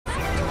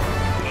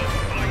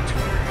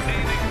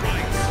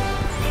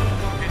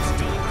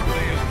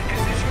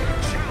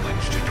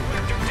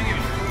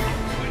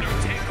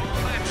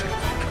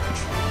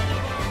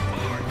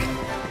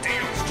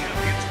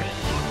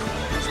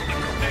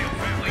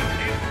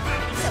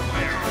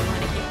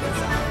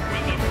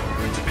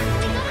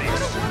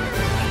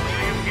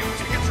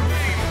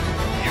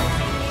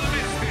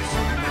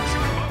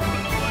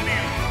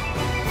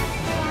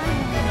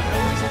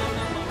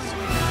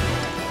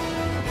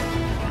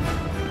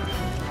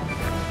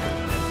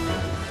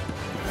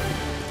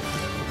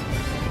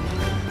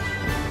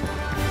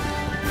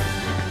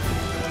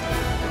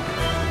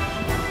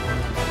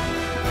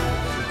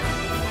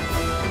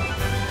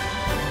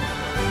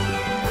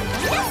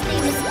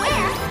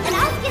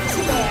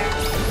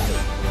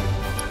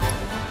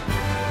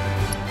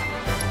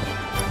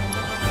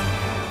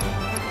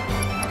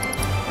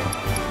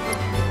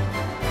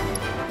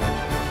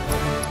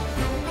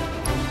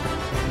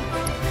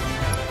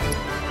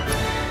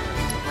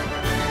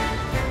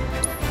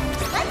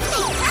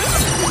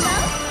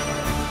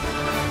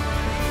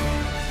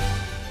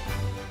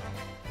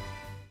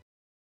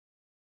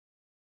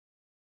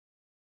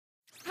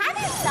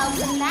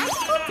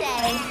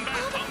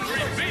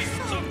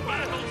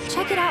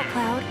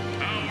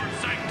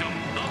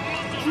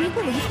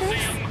you believe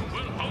this?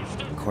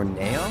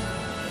 Corneo?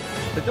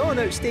 The Dawn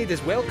outstayed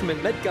his welcome in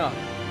Midgar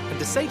and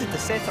decided to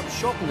set up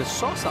shop in the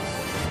Saucer.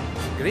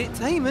 Great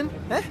timing,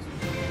 eh?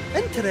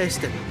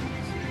 Interesting.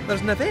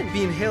 There's an event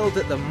being held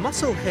at the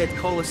Musclehead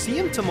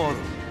Coliseum tomorrow.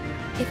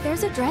 If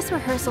there's a dress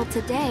rehearsal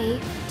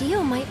today,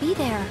 Dio might be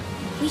there.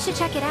 We should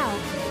check it out.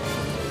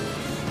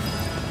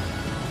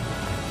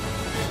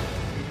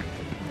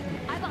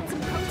 I bought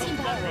some protein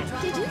powder.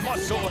 Did you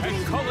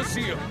Musclehead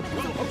Coliseum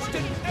will host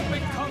an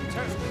epic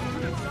contest.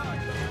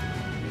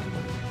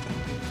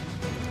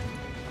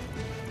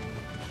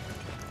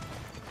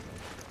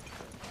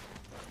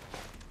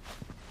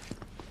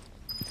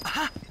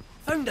 Aha!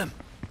 Found him!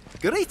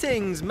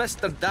 Greetings,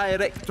 Mr.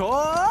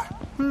 Director!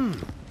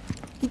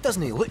 He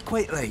doesn't look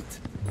quite right.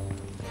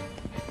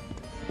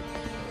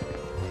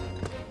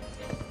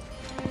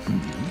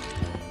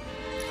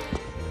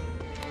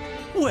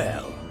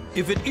 Well,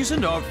 if it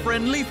isn't our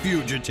friendly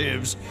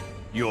fugitives,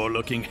 you're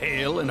looking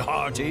hale and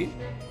hearty.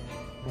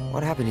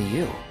 What happened to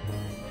you?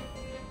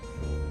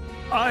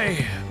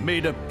 I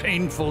made a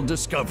painful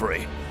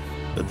discovery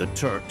that the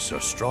Turks are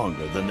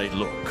stronger than they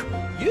look.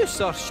 You,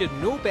 sir, should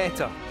know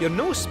better. You're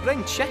no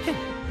spring chicken.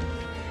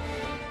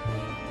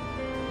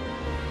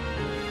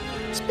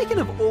 Speaking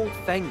of old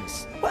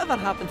things, whatever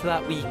happened to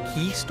that wee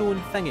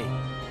Keystone thingy?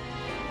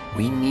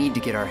 We need to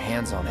get our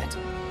hands on it.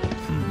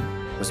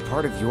 It was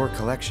part of your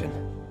collection,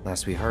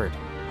 last we heard.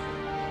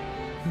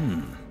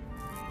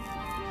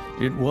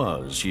 It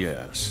was,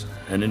 yes,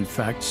 and in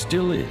fact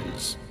still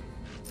is.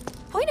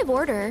 Point of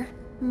order.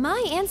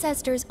 My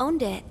ancestors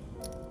owned it.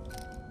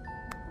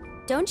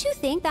 Don't you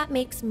think that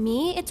makes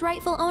me its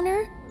rightful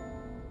owner?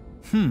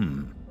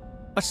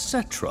 A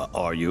Cetra,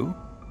 are you?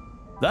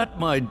 That,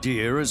 my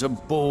dear, is a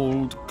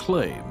bold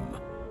claim.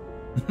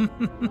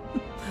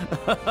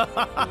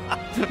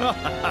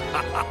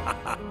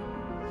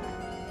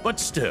 But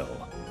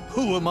still,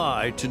 who am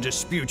I to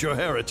dispute your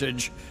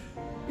heritage?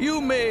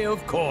 You may,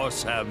 of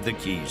course, have the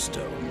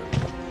Keystone.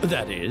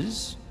 That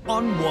is,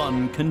 on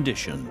one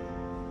condition.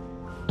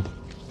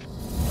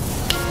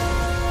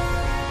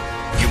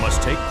 You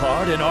must take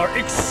part in our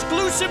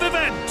exclusive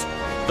event,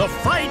 the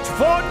Fight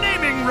for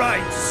Naming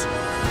Rights!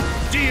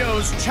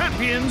 Dio's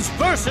champions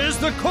versus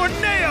the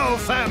Corneo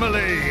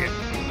family!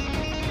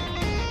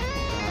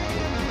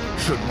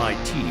 Should my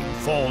team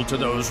fall to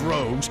those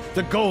rogues,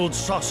 the gold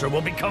saucer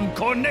will become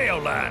Corneo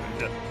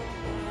land!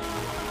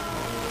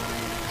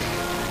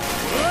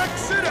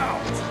 Exit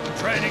out!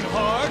 Training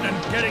hard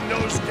and getting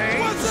those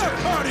gains? What's up,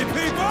 party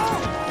people?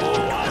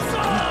 What's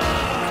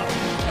up?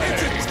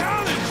 It's a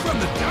challenge from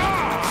the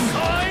top!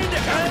 Kind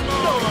and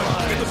noble!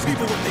 Give the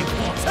people what they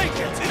want. Take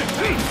it in a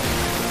piece!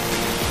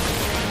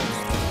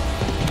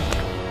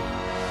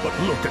 But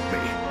look at me.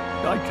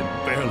 I can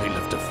barely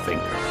lift a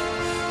finger.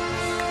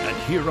 And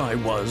here I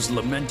was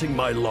lamenting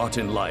my lot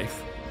in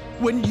life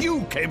when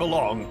you came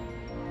along.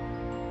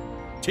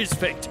 'Tis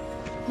fate.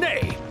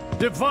 Nay,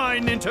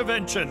 divine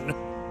intervention.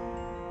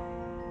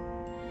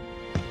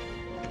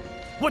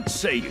 What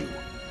say you?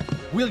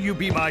 Will you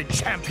be my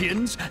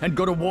champions and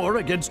go to war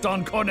against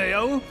Don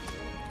Corneo?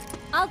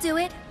 I'll do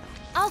it.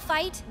 I'll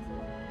fight.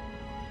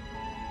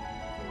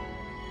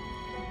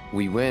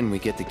 We win, we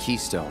get the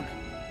Keystone,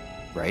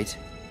 right?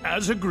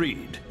 As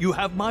agreed, you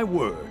have my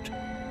word.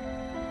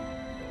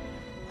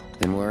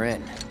 Then we're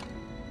in.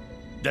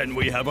 Then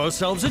we have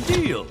ourselves a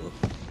deal.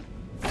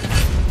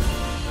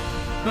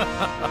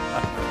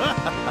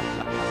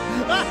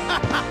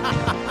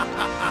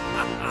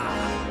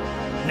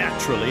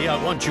 Naturally, I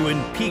want you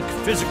in peak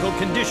physical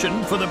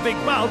condition for the big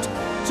bout,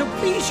 so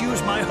please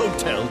use my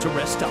hotel to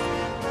rest up.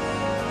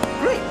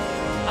 Great!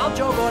 I'll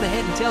jog on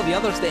ahead and tell the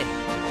others then.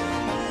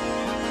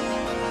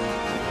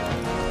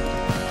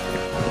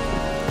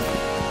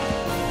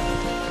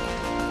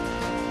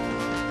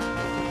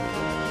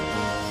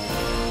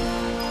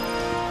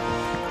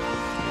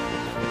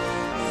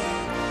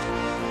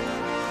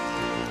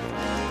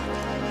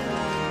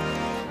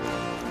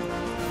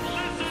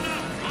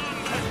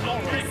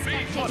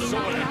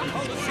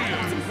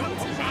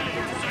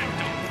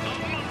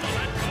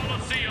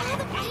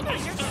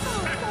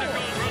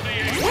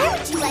 Where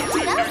would you like to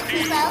go,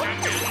 Kubo?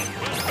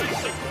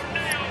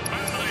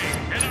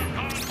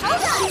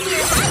 Hold on to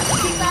your hat,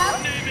 Kubo!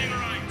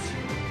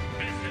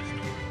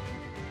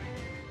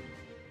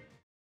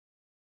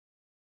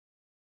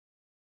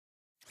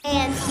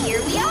 And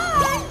here we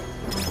are!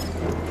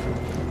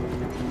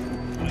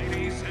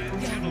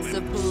 Yells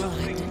of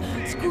blood,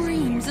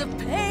 screams of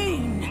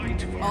pain.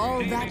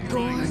 All that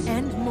gore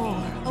and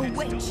more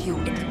await you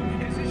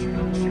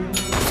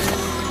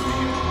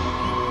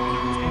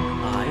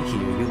I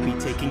hear you'll be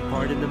taking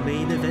part in the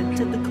main event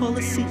at the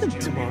Coliseum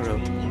tomorrow.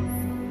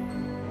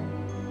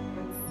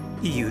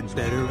 You'd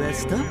better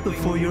rest up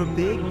before your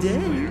big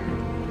day.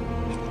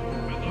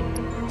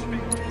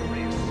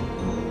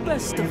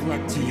 Best of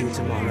luck to you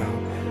tomorrow.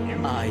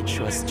 I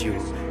trust you.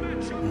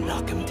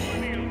 Knock 'em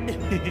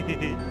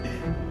dead.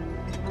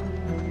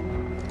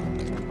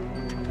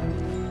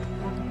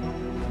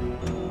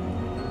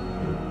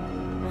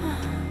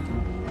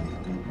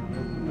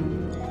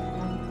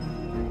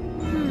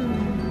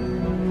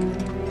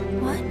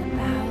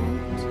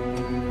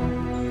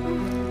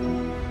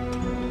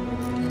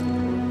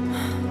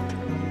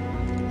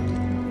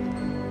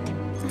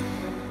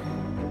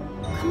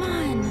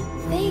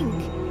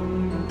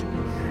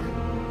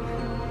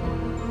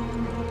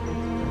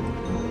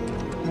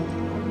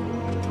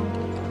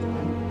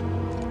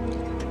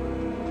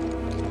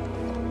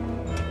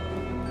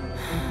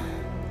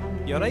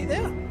 You alright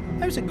there?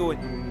 How's it going?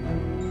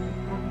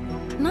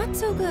 Not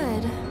so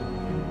good.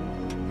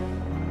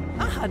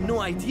 I had no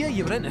idea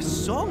you were into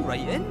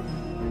songwriting.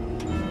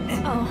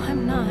 Oh,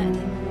 I'm not.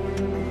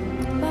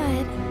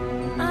 But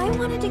I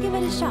wanted to give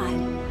it a shot.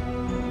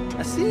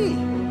 I see.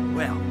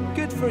 Well,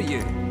 good for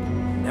you.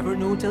 Never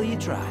know till you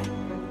try.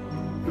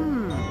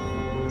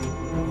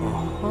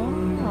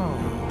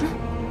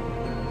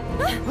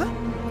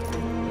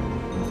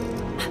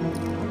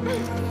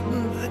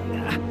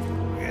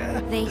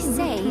 They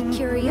say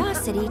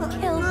curiosity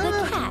killed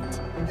the cat.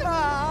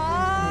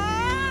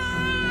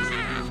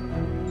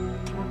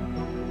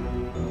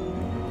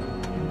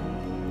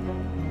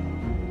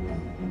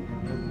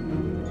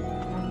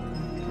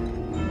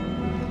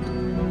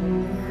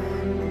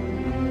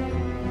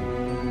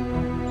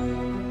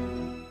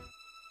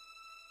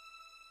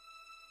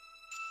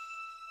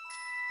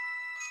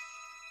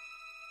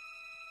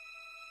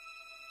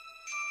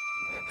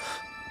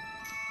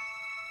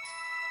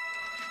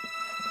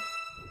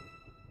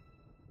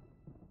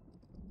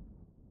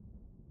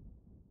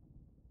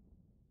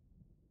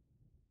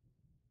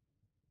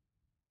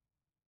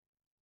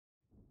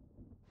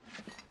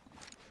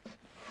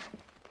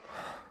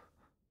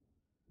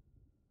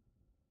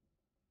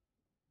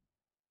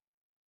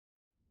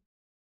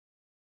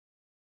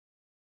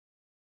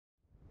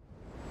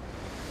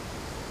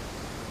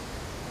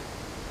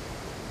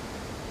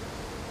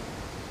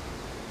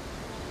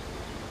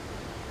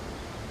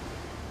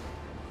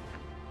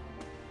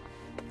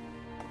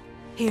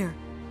 Here.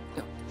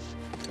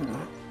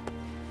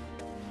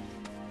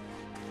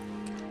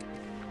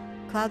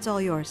 Cloud's all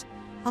yours.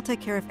 I'll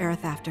take care of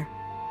Aerith after.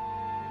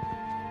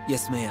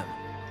 Yes, ma'am.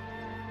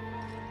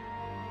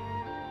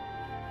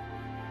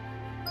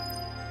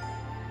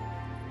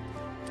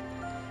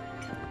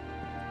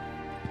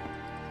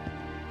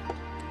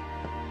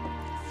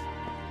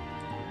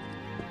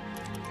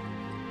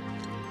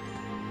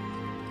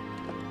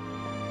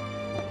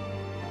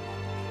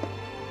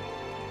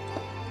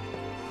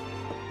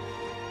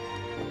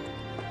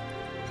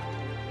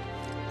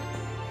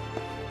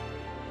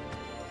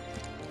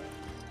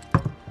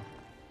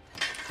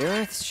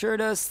 Aerith sure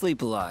does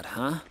sleep a lot,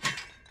 huh?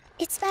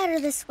 It's better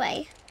this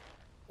way.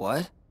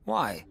 What?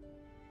 Why?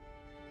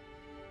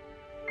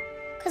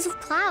 'Cause of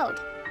Cloud.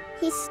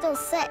 He's still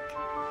sick.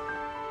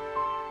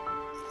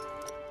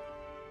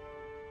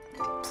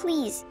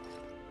 Please,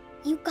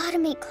 you gotta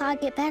make Cloud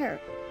get better.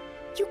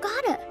 You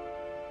gotta.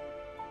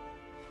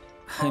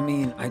 I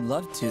mean, I'd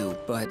love to,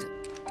 but...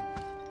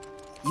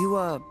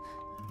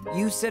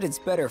 You said it's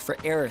better for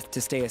Aerith to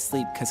stay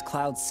asleep because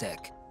Cloud's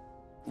sick.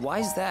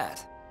 Why's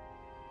that?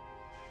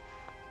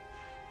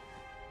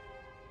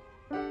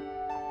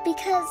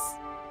 Because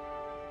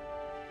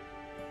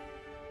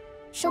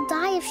she'll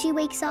die if she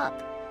wakes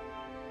up.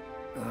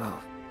 Oh,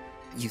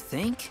 you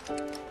think?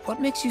 What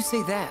makes you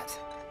say that?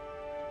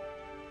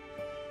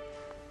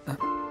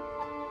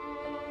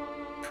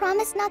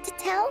 Promise not to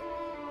tell?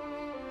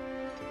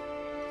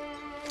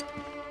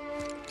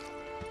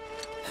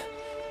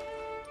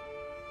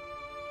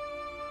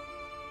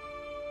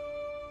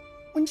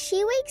 When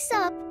she wakes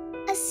up,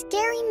 a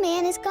scary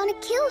man is gonna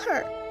kill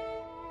her.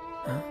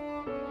 Huh?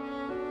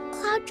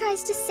 Cloud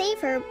tries to save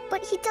her,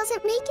 but he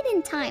doesn't make it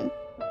in time.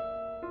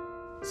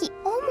 He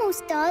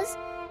almost does,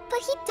 but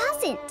he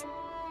doesn't.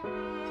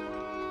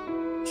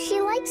 She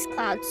likes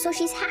Cloud, so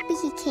she's happy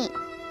he came.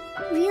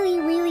 Really,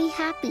 really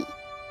happy.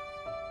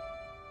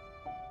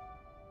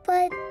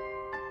 But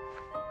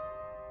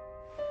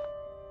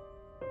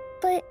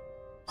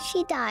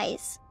she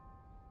dies.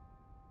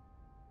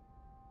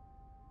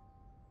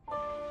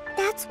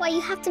 That's why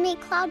you have to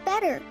make Cloud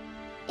better.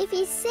 If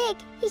he's sick,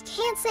 he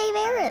can't save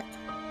Aerith.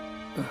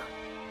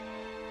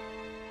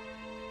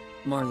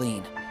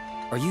 Marlene,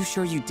 are you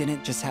sure you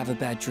didn't just have a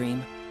bad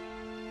dream?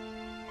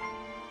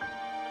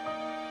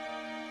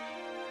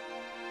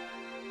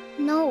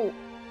 No.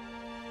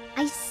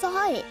 I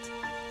saw it.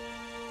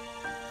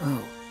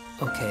 Oh,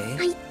 okay.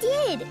 I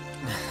did!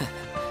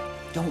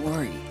 Don't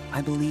worry,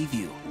 I believe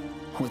you.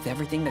 With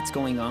everything that's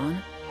going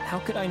on, how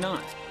could I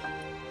not?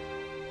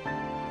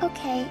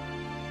 Okay.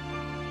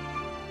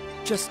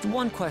 Just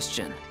one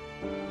question,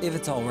 if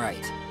it's all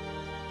right.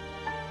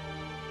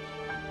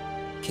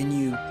 Can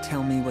you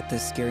tell me what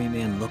this scary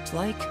man looked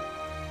like?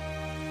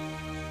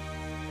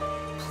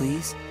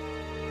 Please?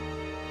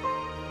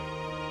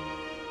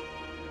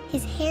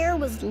 His hair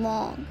was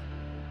long.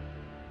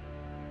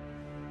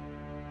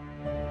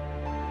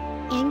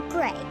 And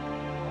gray.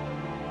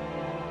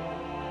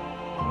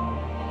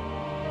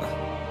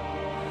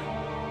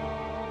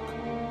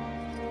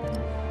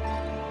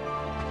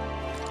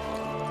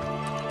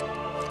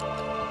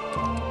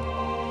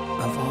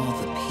 Of all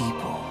the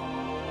people.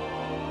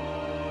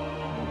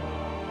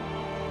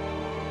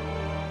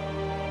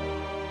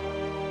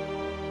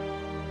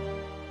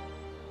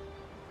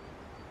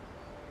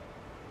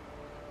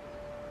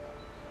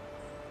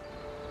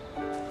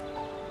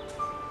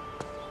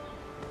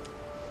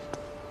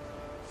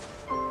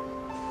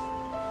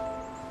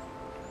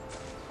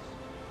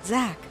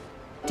 Zack,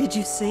 did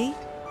you see?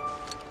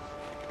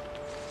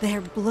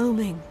 They're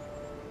blooming.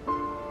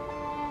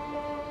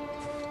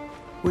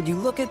 Would you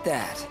look at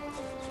that?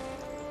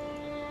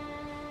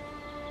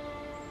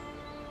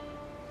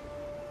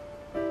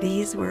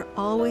 These were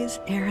always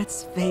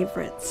Aerith's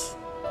favorites.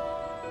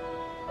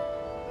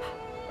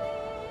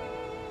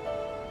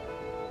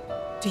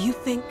 Do you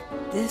think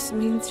this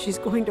means she's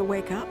going to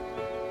wake up?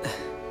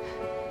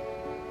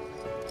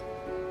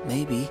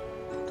 Maybe.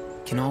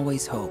 Can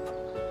always hope.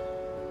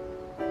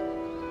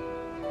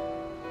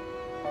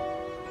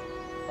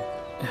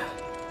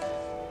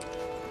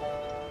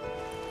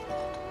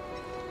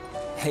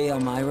 Hey,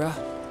 Elmira.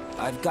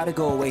 I've got to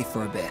go away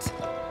for a bit.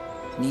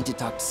 Need to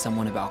talk to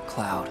someone about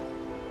Cloud.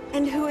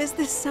 And who is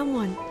this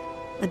someone?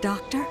 A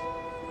doctor?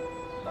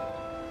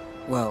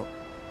 Well,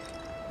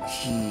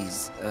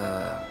 he's,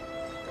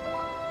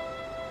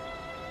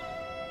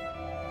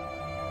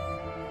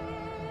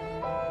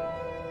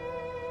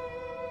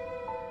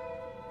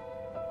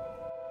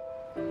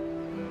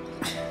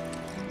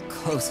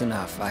 close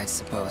enough, I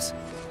suppose.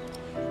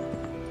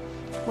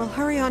 Well,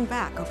 hurry on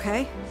back,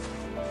 okay?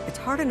 It's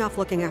hard enough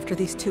looking after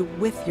these two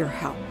with your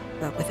help,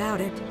 but without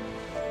it...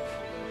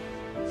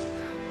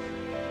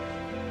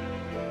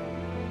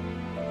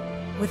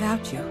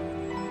 Without you,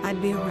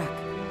 I'd be a wreck.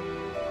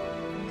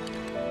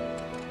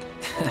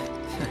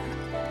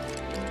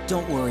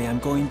 Don't worry, I'm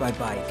going by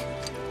bike.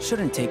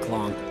 Shouldn't take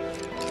long.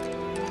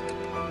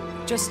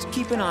 Just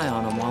keep an eye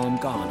on him while I'm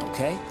gone,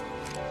 okay?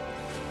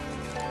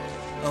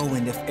 Oh,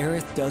 and if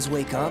Aerith does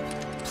wake up,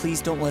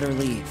 please don't let her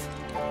leave.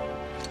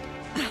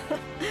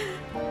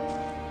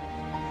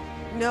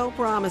 No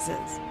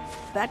promises.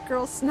 That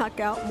girl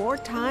snuck out more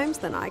times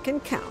than I can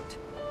count.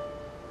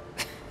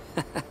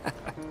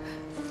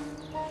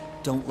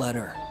 Don't let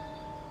her.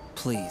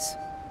 Please.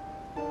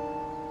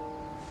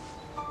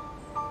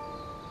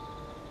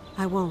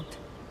 I won't.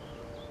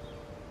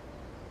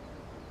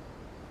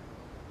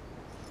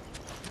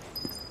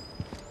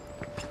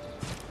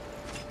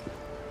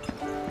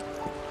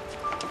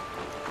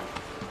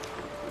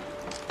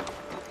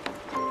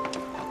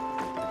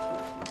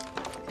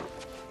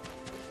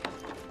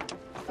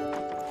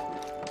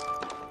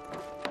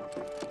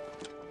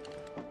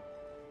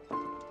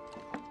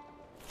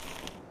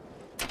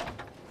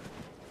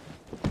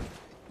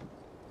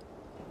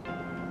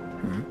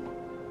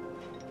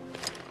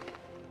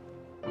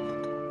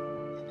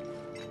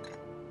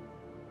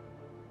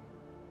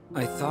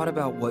 I thought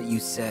about what you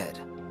said.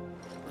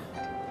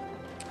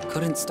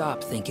 Couldn't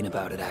stop thinking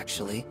about it,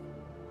 actually.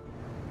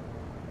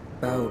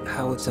 About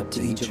how it's up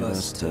to each of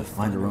us to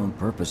find our own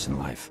purpose in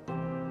life.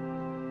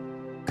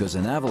 'Cause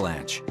an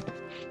avalanche,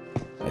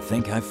 I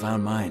think I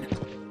found mine.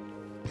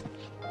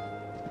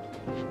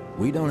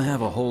 We don't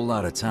have a whole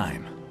lot of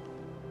time.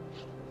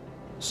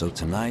 So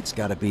tonight's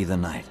gotta be the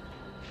night.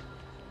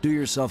 Do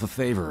yourself a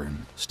favor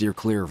and steer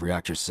clear of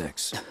Reactor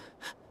 6.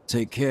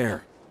 Take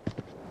care.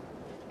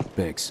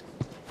 Biggs.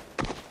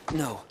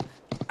 No,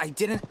 I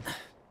didn't...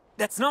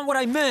 That's not what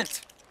I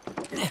meant!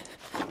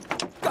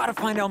 Gotta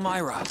find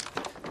Elmira.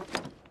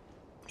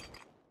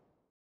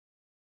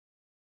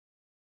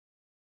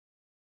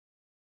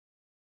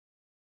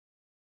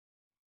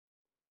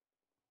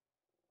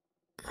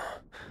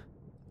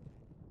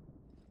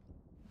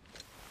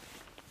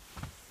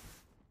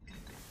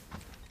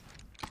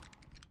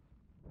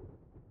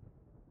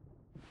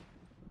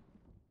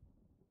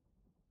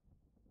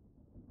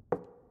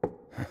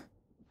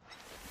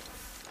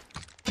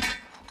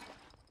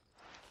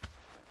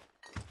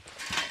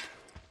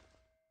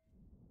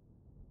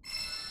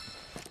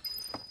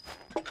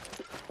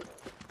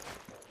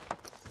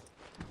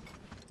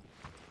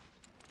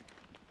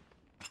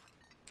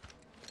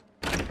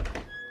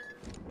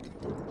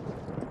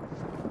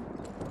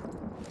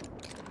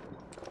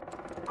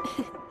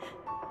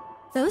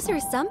 Those are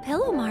some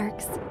pillow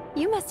marks.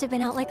 You must have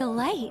been out like a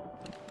light.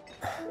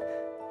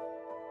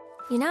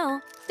 You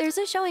know, there's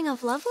a showing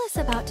of Loveless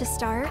about to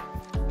start.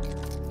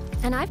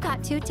 And I've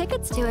got 2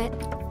 tickets to it.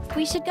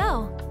 We should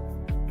go.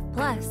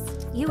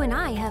 Plus, you and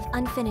I have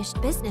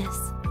unfinished business.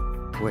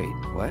 Wait,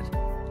 what?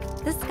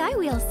 The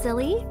Skywheel,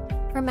 silly.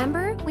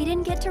 Remember, we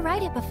didn't get to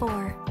ride it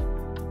before.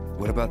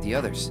 What about the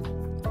others?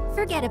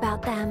 Forget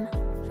about them.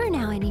 For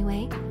now,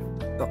 anyway.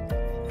 Oh.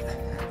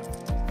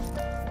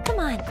 Come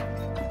on.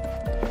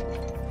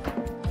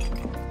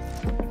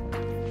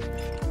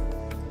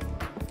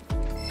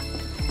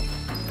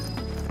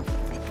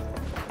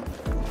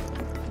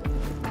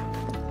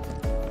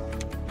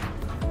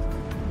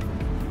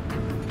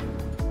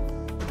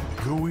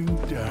 Going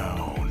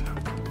down.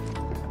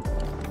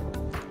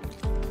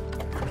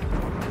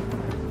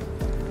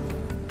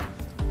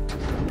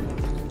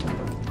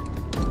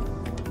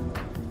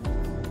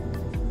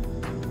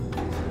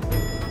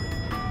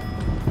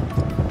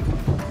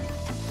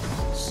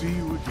 See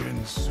you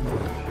again soon.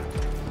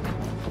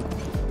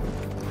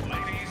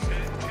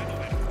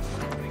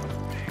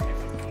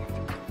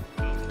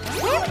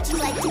 Where would you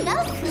like to go,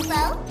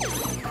 Kupo?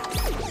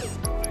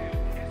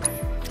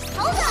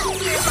 Hold on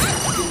to your hat,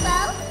 Kupo!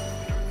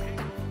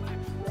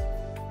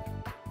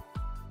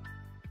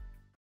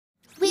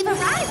 We've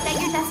arrived at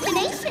your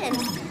destination!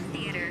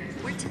 Theater,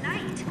 where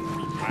tonight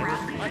we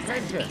rock like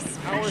Attention!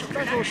 Our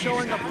special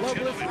showing of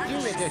Loveless U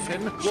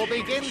Edition will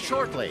begin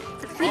shortly.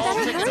 We All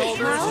better ticket hurry,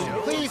 holders,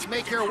 Carl. please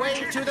make your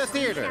way to the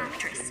theater.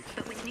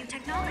 But with new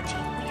technology,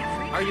 we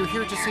have Are you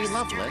here to see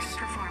Loveless?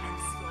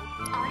 performance.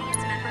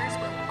 Audience members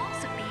will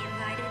also be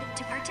invited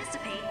to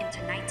participate in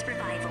tonight's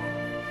revival.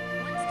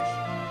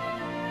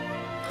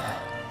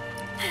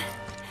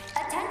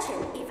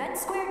 Attention, Event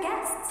Square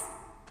guests.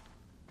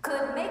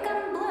 Could make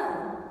 'em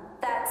bloom.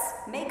 That's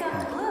make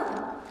 'em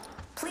bloom.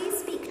 Please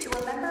speak to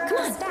a member of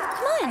the staff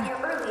at your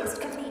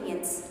earliest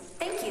convenience.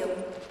 Thank you.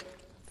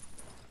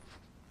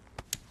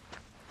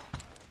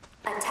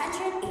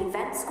 Attention,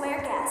 Event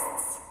Square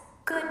guests.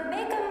 Could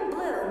make 'em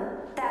bloom.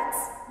 That's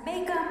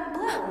make 'em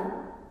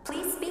bloom.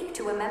 Please speak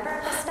to a member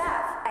of the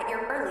staff at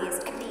your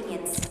earliest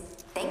convenience.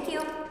 Thank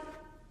you.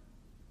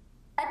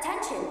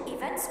 Attention,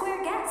 Event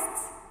Square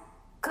guests.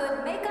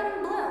 Could make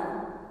 'em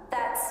bloom.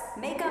 That's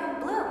make 'em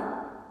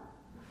bloom.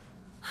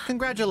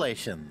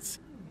 Congratulations.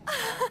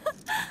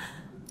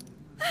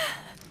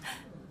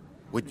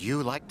 Would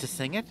you like to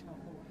sing it?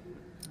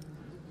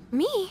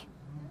 Me?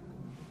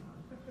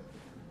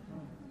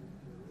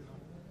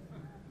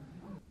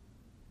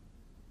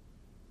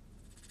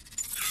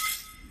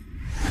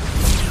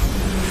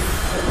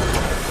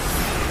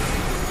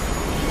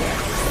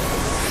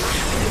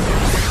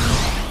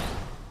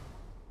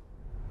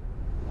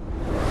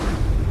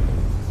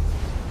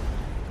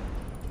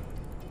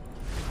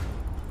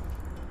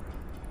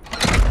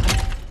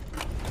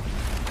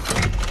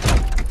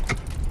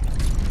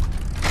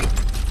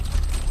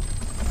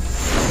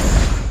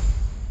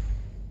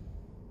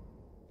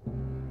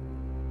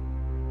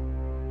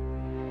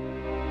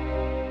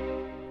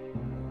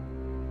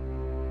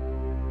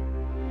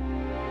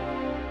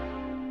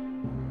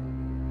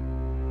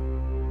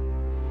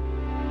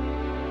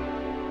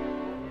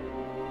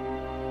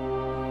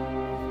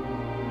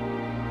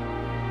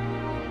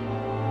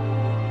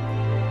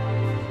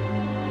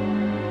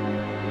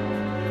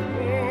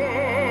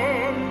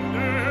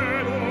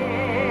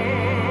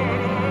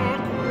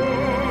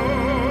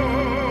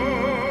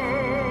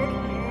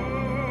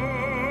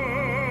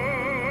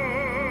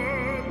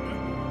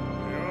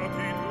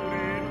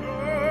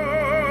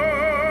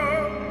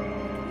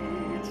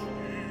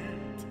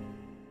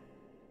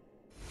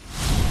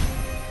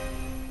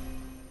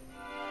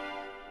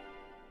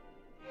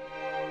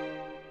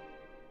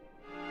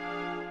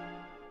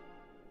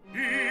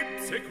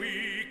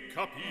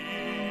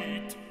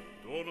 capit,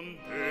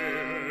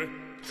 donde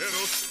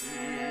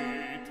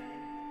erosit,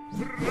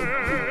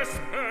 res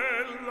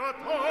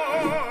pellatores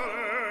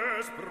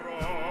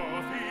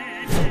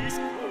profitis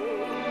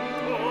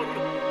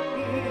contor,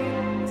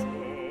 ut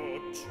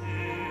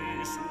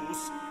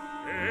occisus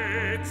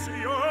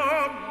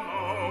etiam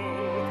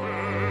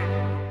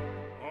autem,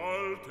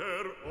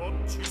 alter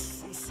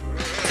occisus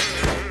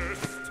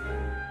est,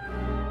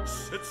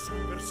 sed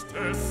super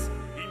stes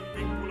in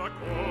vincula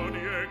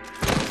coniec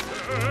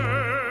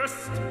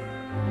est.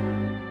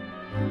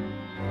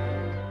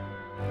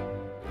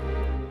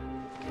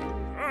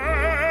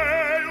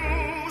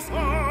 Eius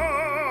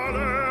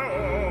ale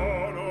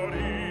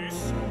honoris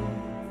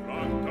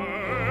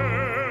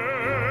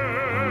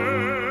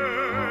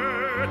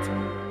flancet,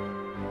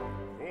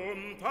 cum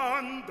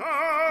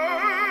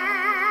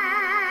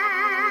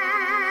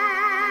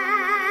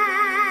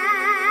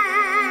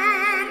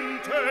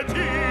tandente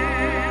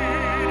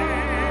dinit,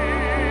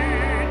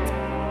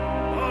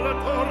 al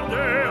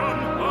tordeam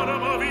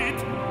armavit,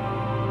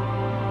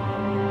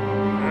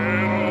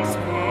 eros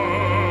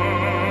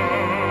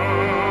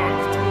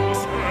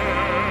factus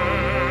est.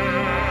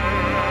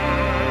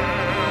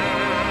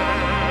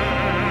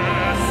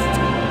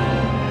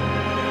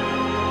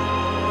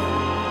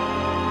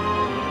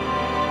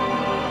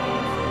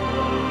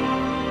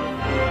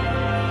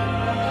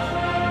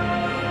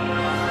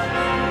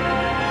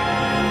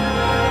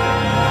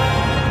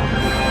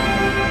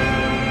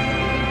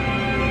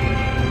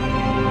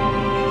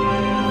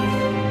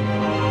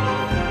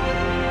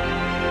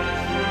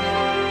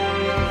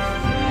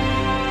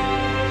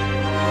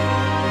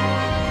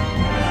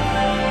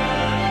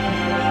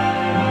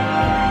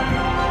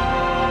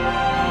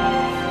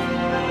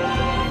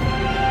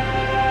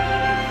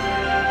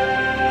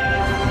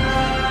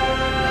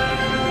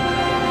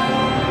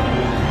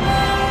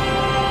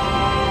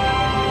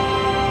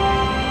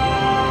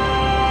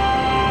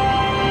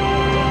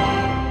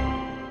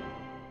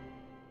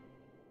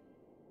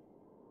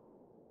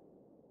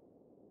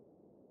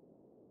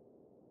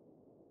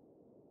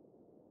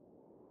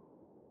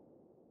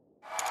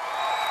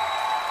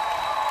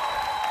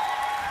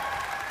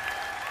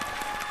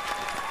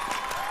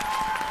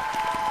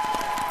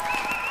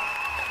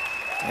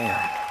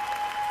 Damn.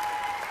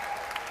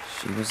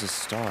 She was a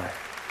star.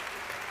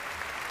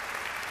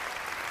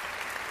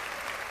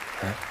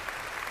 Huh?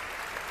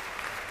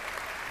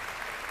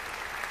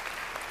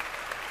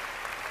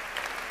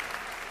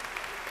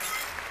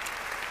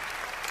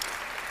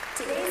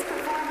 Today's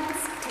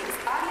performance takes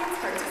audience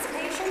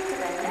participation to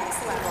the next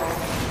level.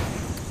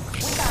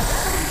 With our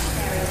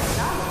revolutionary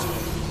technology,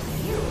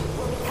 you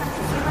will become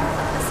the hero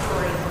of the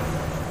story.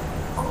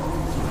 Only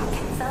you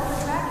can fell the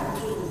dragon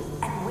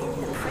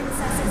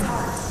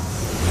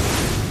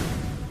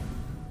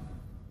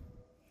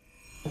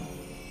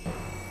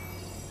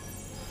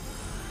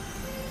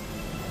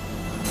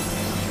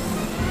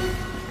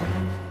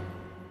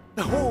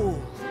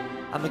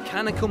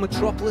mechanical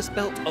metropolis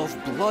built of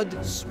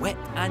blood, sweat,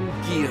 and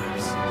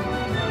gears.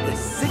 The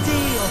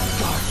city of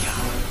Gargia.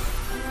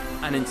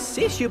 An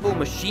insatiable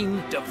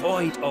machine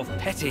devoid of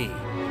pity.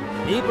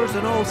 Neighbours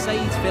on all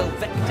sides fell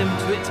victim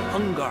to its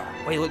hunger,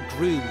 while it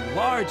grew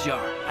larger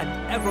and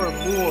ever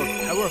more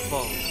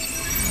powerful.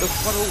 The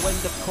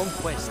whirlwind of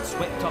conquest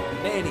swept up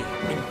many,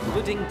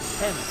 including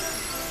him.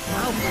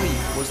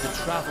 Alfred was the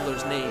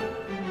traveller's name.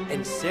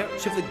 In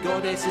search of the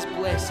goddess's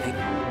blessing,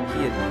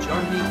 he had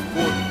journeyed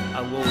forth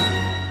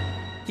alone.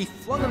 He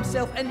flung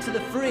himself into the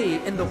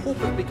fray in the hope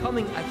of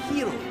becoming a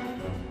hero,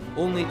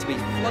 only to be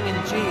flung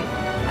in jail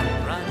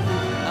and branded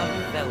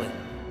a villain.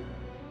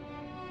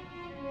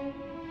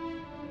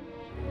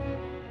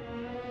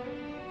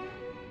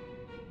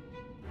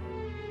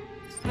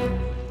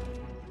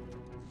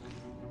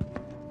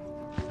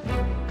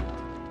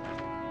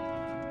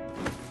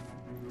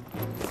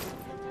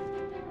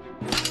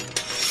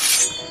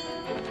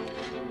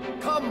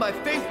 Come, my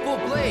faithful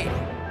blade!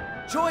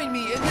 Join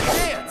me in the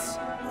dance!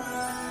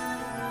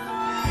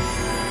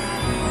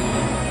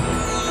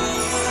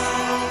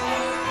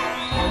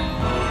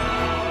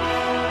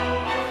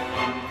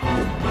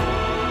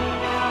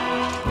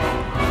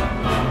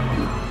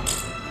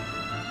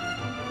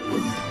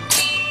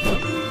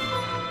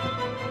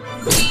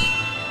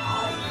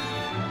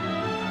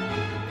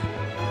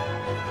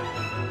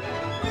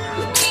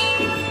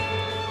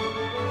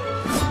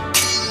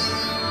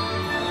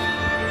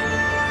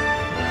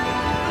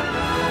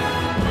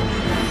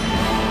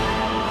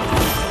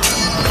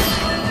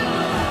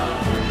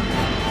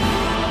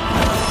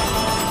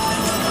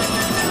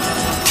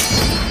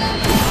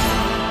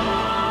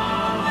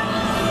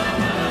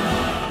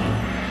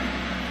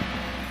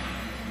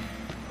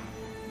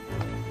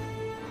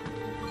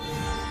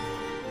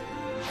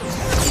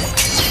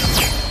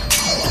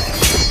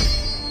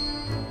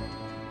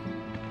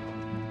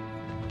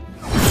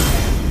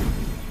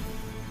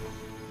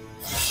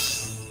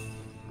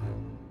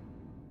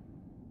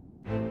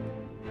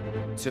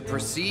 To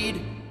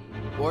proceed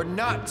or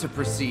not to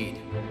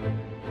proceed?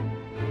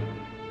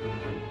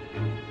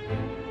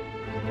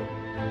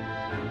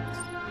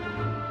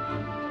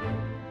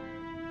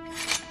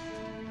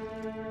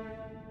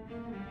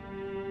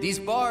 These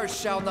bars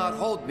shall not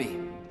hold me.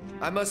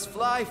 I must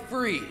fly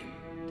free.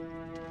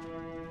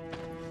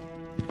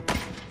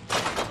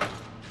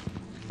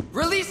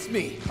 Release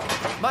me!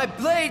 My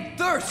blade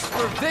thirsts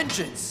for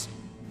vengeance!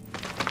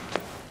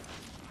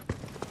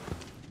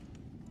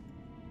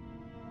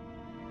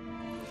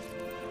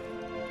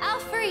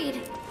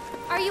 Alfred,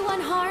 are you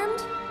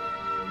unharmed?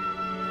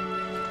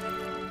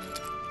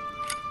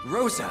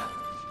 Rosa,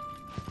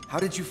 how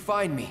did you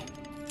find me?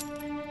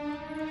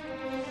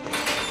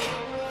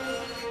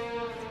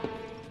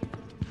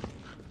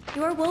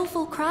 Your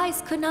woeful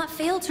cries could not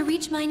fail to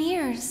reach mine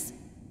ears.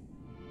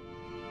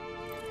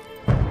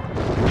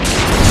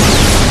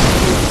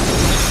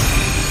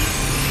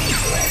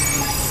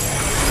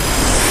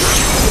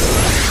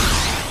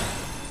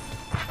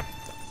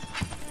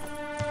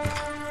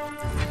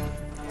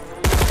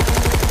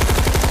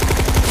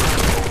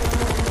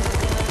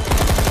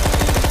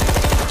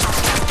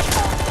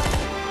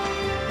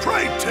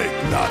 Pray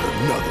take not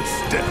another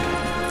step,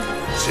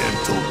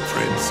 gentle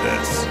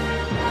princess.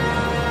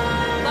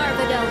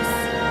 Barbados.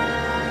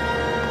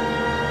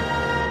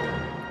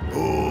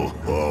 Oh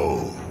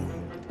ho!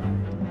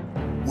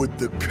 Would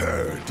the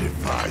cur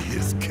defy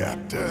his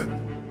captor?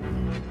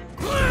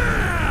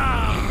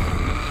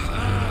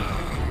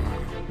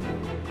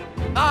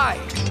 I,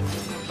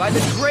 by the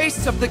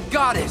grace of the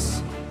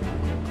goddess,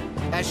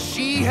 as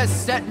she has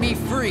set me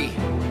free,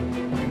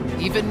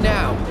 even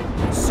now,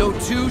 so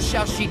too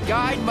shall she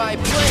guide my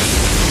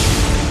blade.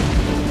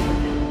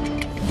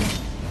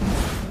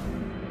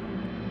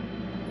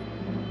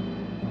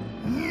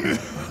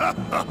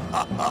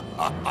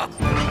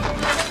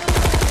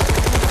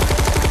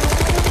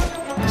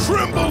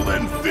 Tremble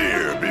in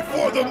fear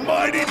before the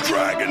mighty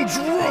dragon's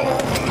roar!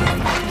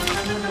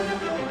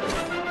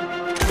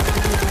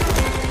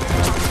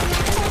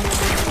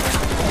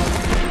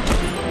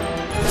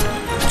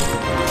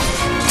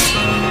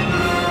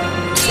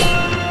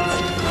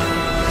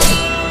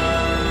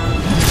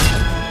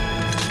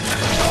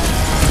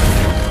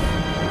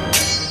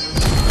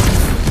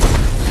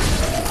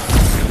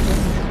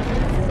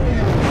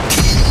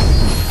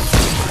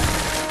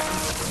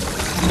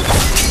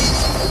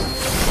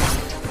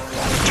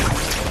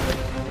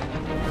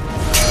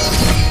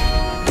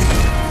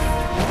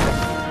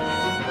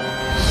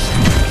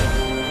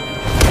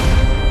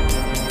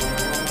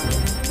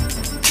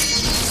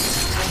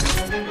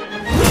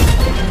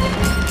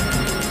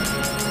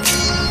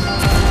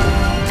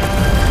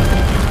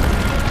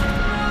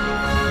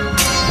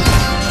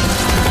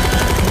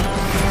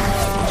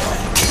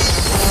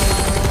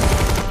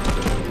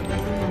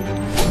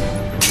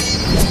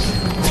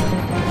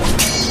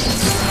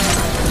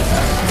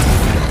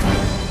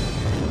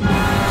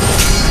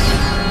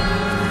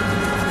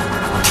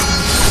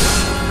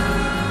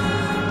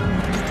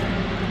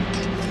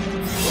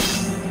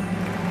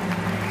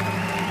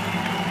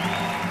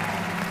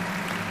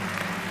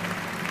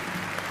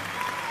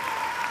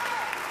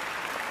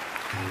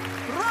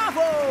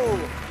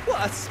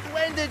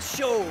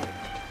 show!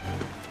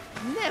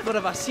 Never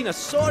have I seen a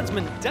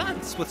swordsman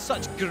dance with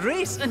such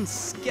grace and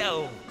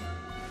skill.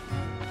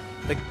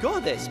 The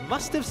goddess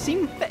must have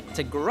seen fit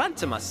to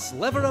grant him a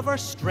sliver of her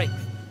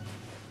strength.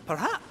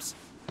 Perhaps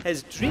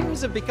his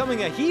dreams of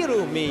becoming a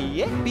hero may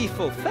yet be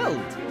fulfilled.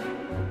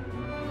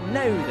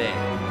 Now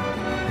then,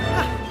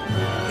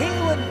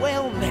 hail and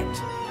well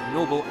met,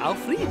 noble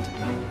Alfred.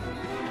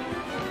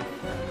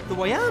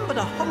 Though I am but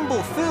a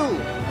humble fool,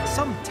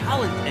 some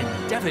talent in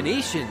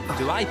divination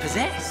do I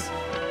possess.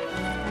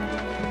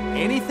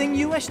 Anything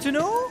you wish to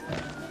know,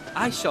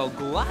 I shall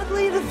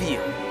gladly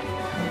reveal.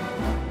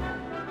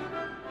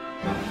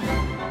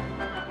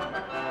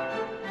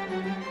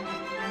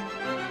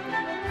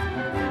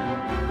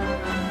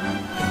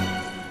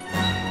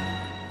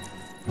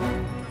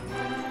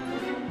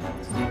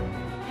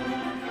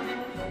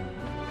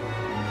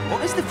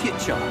 What is the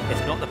future,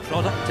 if not the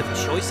product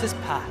of choices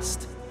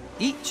past?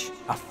 Each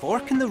a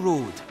fork in the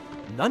road,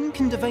 none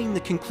can divine the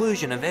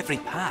conclusion of every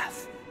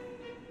path.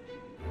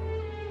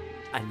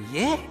 And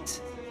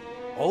yet,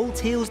 all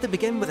tales that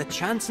begin with a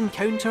chance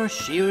encounter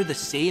share the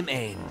same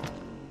end.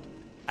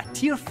 A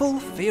tearful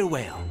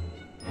farewell.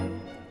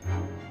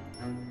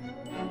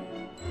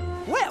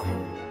 Well,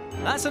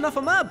 that's enough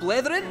of my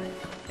blethering.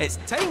 It's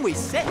time we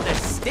set the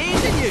stage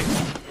anew.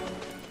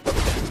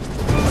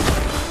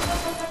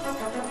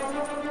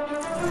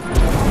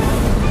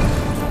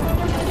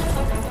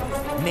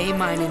 May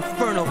mine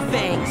infernal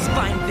fangs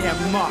find their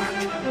mark,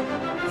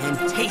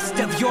 and taste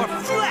of your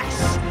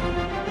flesh!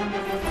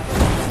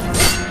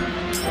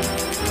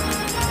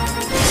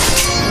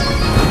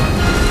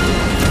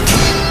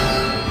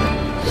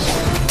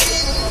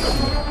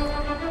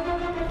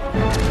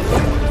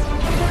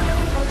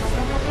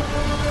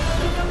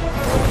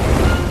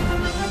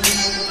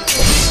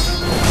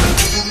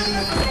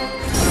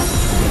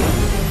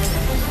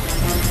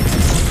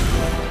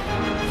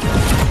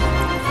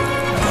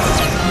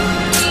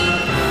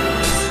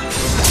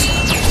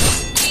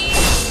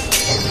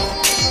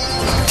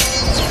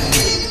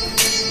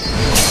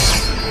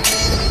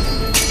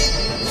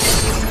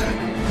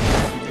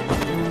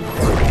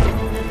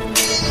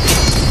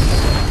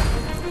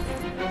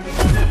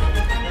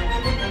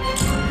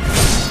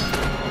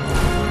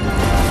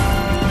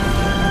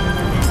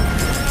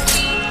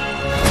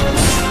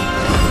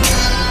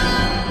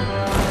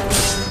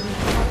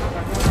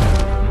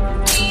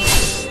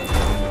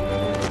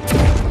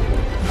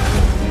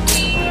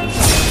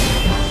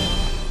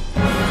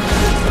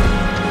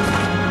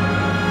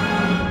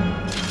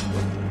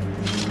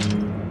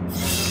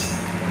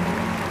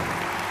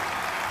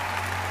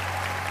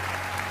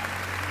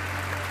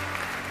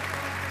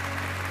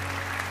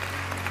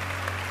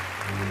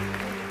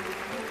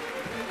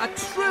 A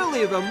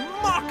truly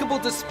remarkable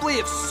display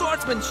of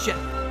swordsmanship,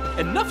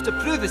 enough to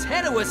prove his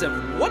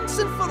heroism once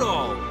and for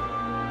all.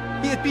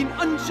 He had been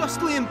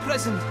unjustly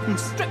imprisoned and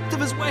stripped of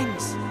his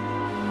wings.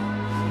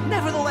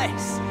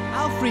 Nevertheless,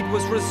 Alfred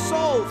was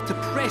resolved to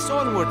press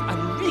onward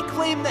and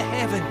reclaim the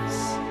heavens.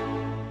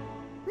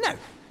 Now,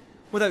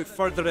 without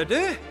further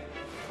ado,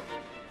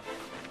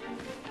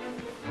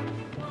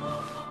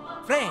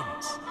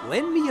 friends,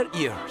 lend me your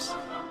ears.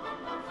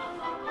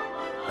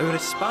 Our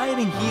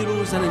aspiring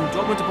heroes and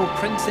indomitable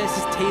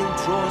princess's tale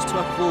draws to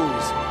a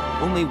close.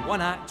 Only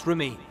one act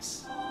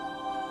remains.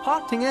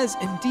 Parting is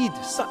indeed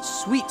such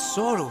sweet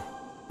sorrow,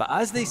 but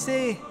as they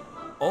say,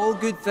 all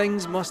good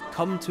things must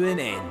come to an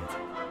end.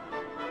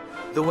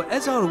 Though it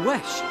is our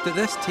wish that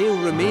this tale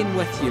remain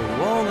with you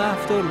long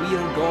after we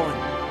are gone.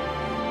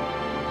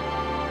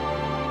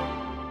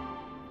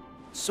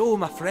 So,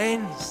 my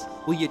friends,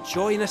 will you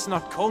join us in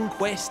our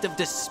conquest of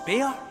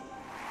despair?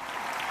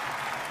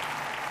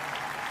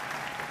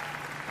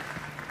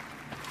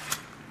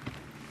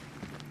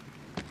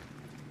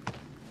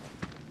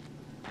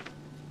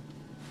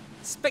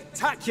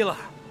 Spectacular!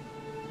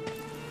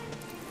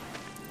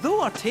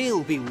 Though our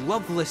tale be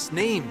loveless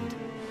named,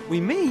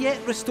 we may yet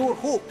restore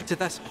hope to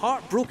this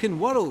heartbroken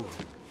world.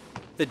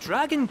 The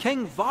Dragon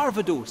King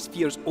Varvados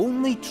fears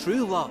only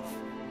true love,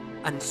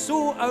 and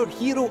so our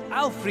hero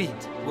Alfred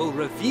will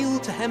reveal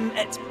to him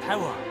its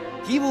power.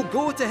 He will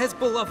go to his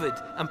beloved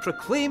and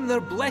proclaim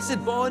their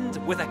blessed bond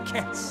with a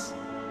kiss.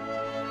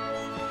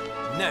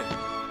 Now,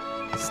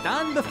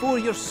 stand before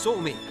your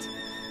soulmate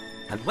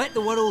and let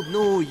the world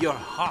know your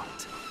heart.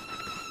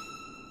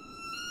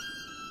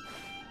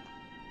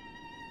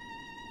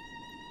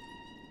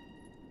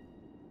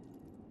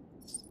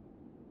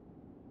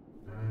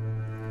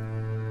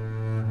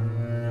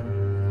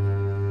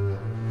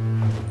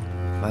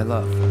 My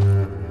love.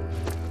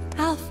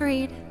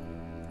 Alfred.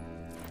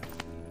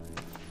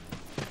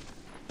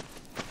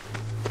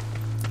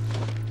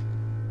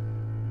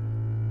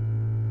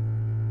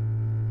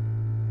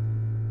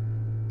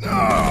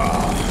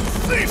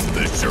 Cease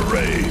this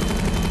charade!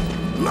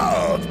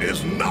 Love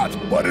is not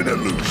but an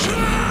illusion!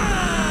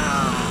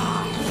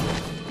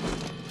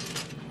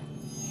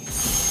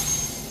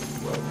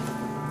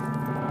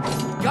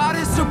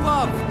 Goddess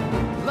above,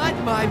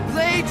 let my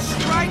blade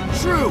strike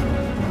true!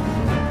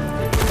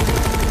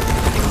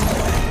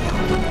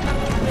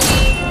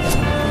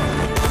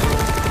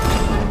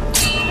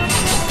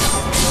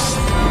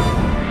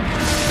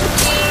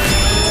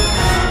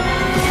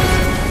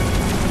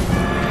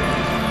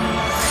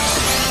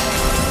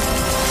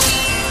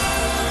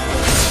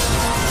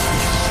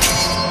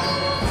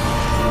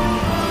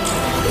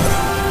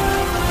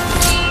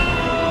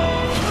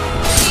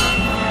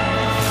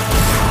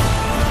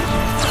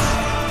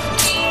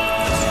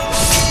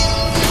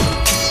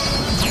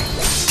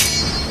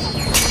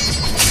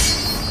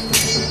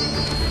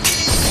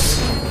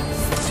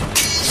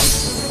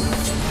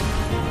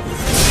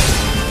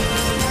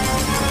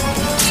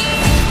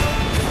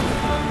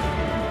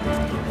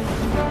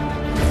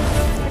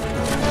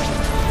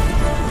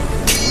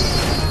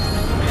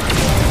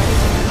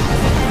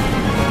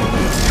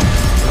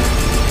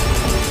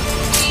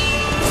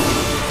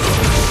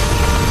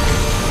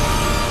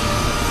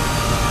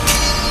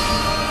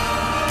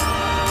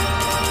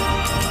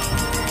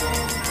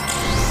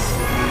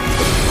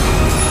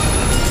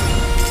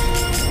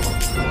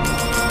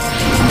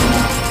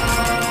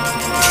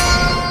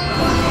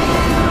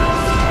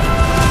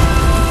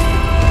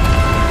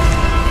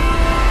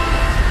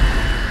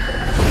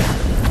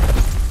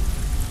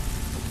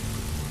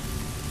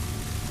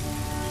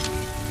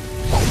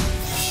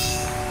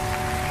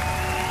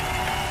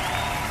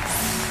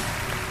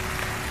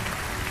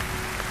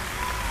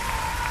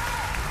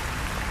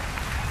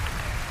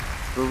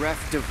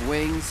 Bereft of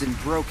wings and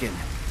broken,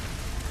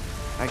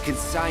 I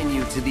consign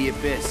you to the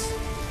abyss.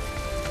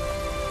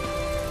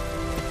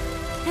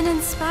 An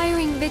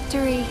inspiring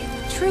victory,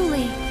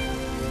 truly.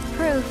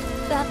 Proof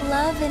that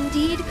love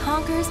indeed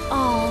conquers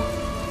all,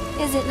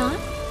 is it not?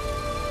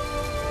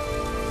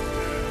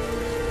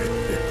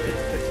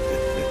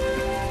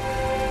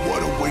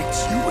 What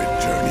awaits you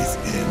at Journey's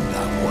End, I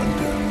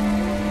wonder?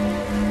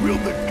 Will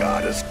the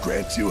goddess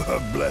grant you her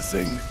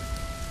blessing?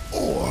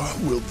 Or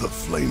will the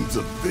flames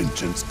of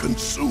vengeance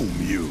consume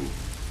you?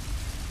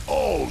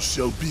 All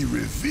shall be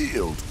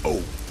revealed,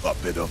 O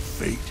puppet of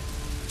fate.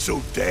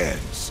 So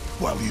dance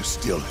while you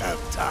still have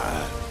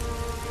time.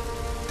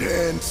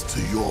 Dance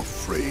till your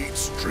frayed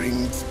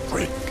strings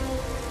break,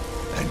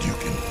 and you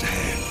can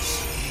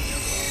dance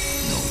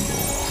no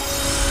more.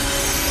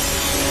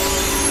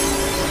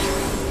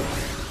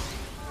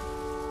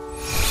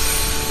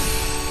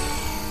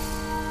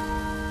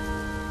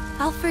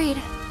 Alfred,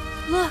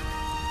 look.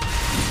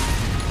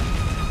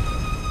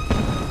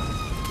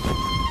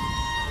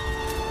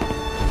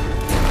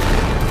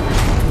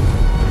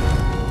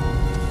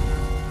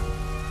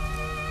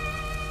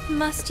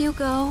 Must you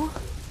go?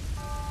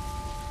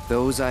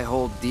 Those I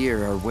hold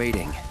dear are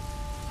waiting.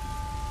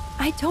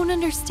 I don't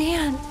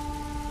understand.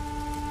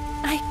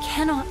 I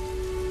cannot.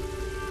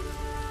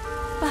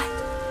 But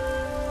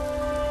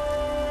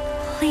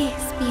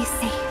please be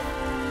safe.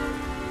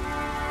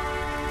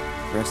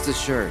 Rest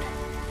assured,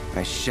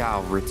 I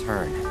shall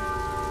return.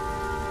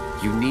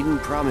 You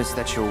needn't promise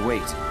that you'll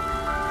wait,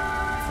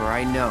 for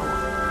I know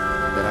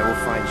that I will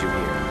find you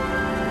here.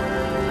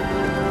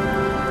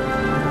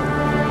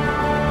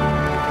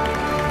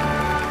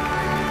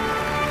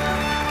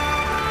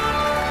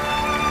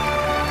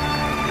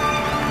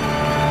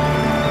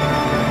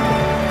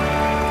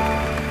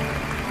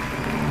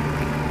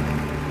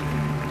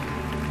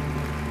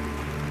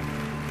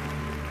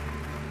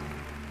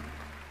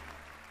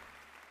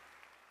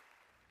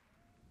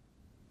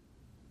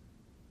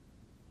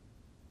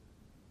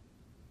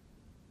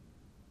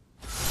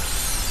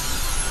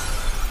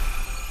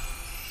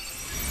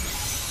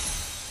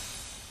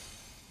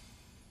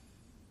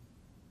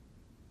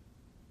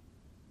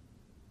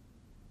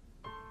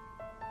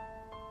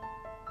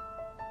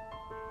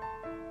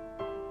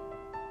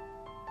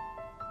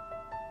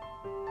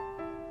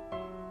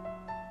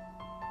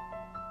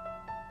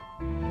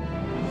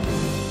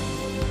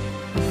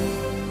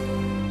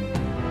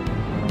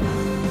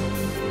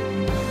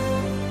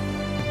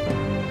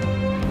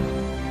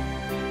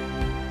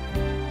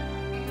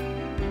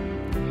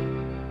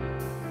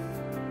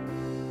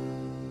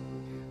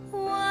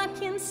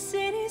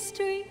 City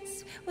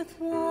streets with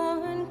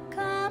worn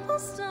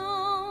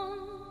cobblestones,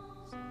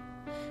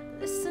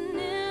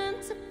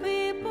 listening to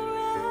people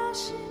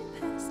rushing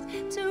past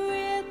to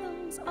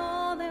rhythms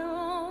all their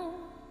own.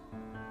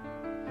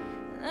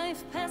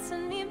 Life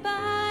passing me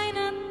by,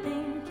 not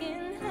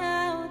thinking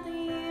how the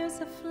years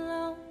have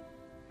flown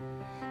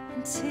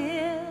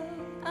until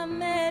I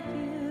met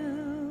you.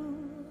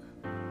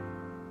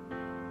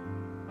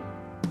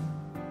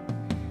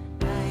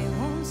 I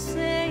won't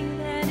say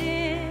that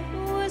it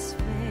was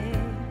fair.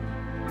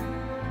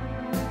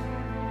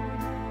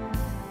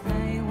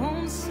 I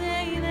won't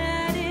say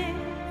that it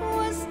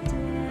was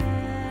destiny.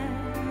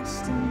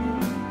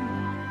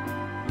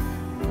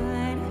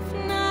 But if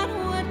not,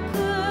 what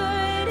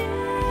could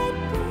it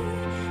be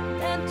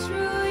that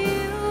drew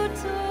you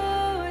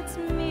towards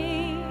me?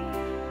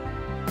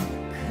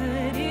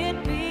 Could it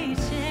be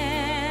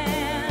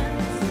chance?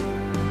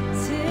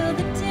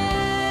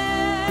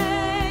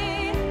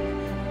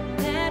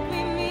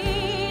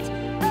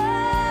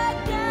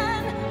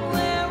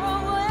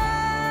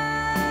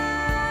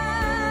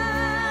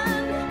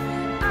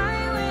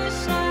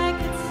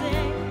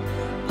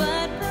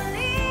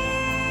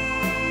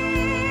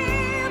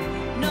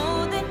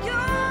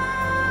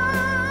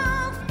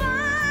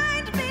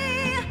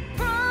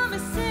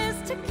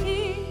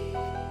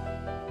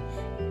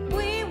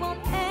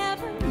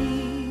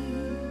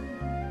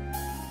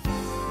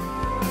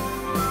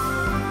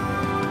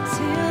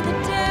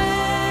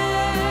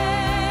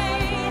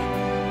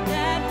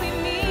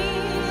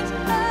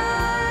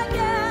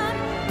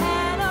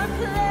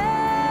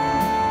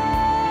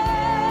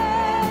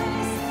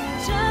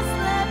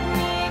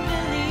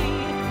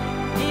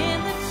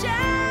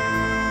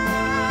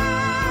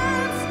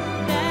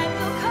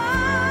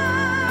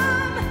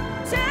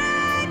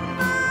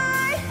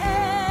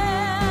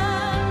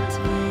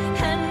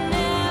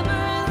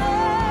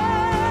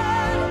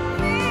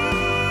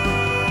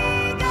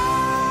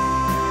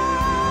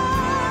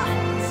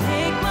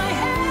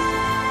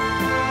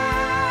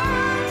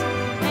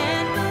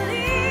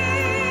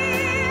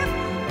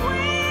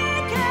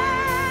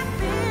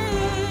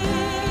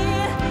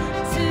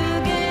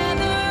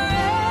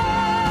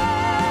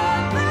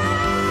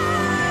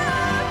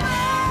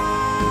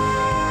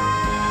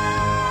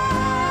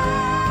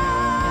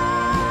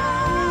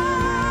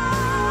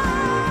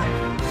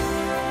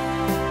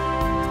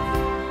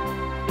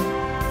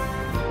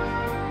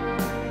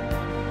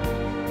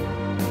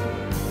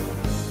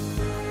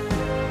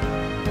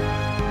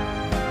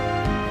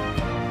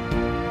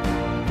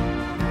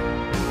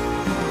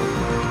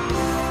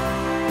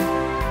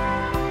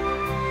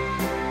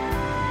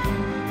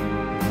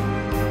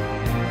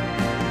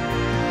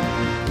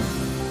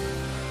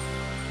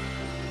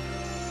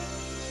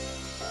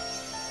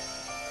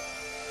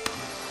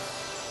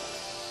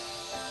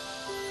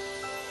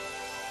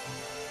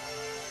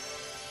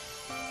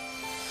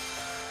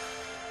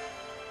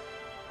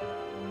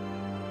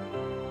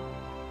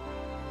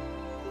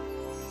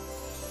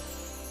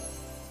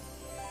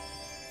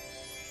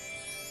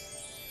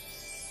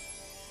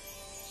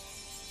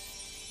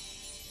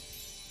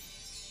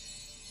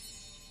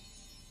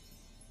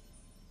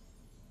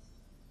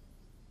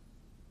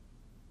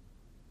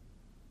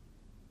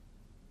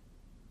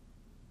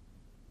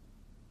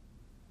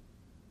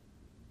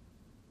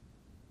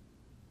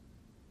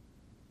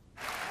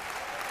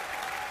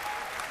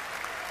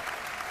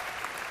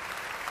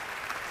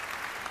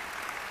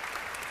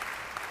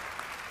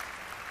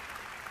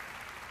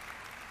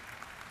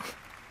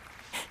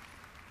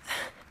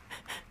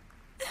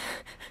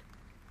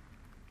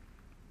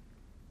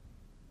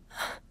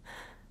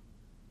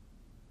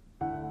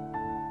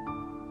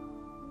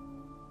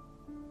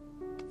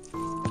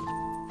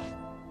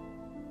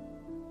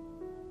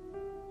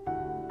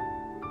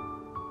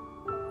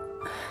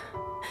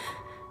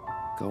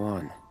 Go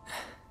on.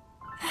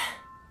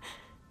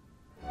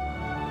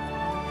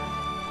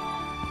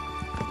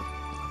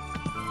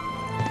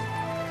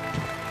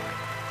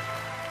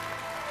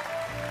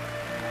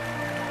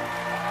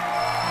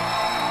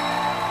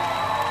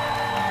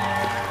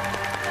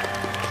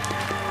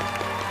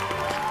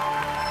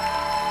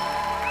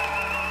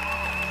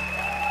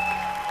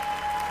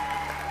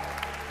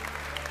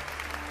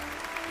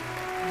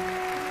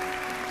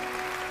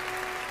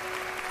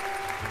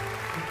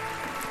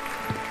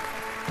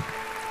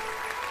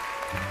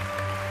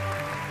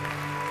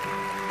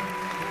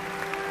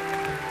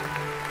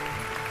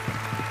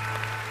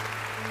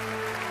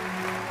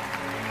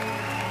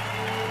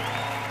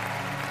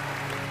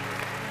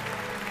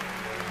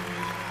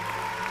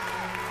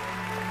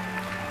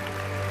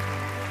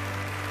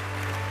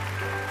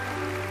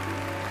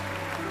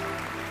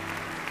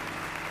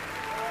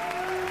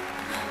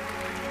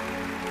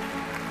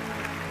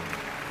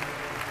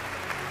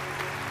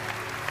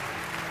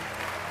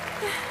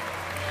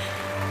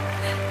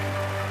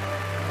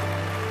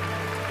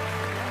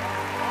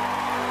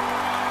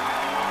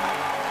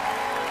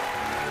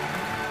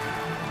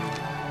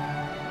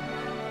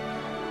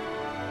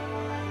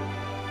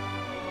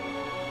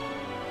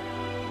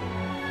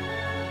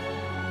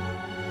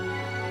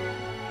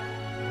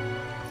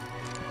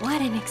 What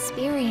an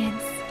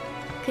experience.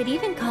 Could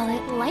even call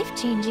it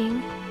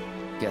life-changing.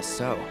 Guess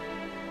so.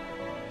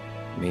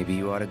 Maybe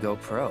you ought to go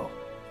pro.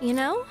 You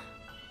know?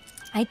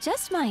 I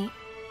just might.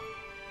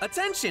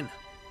 Attention!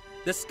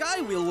 The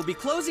Sky Wheel will be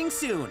closing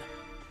soon.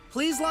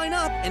 Please line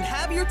up and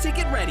have your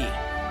ticket ready.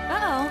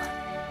 Uh-oh.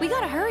 We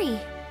gotta hurry.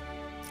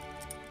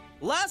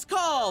 Last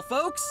call,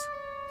 folks!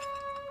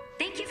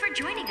 Thank you for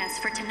joining us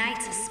for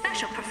tonight's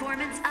special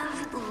performance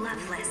of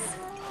Loveless.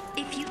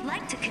 If you'd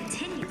like to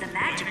continue the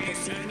magic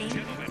this evening,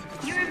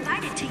 you're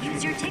invited to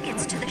use your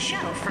tickets to the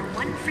show for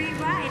one free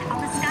ride on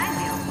the Sky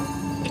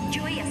Wheel.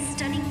 Enjoy a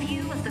stunning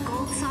view of the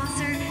gold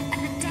saucer and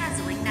the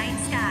dazzling night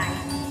sky.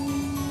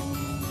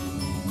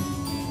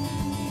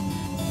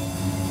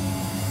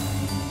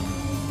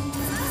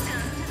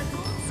 Welcome to the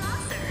gold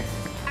saucer.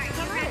 Are you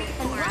ready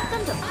for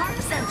welcome to Park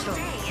Central.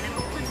 Day in a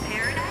golden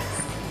paradise?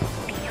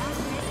 Beyond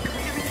this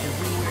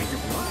glittering lies a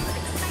world of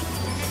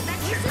excitement and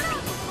adventure.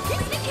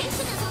 This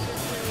vacation is on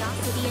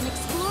curiosity and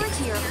explore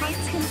to your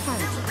heart's content.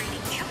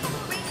 Celebrating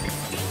chocobo races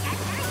day and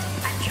night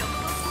at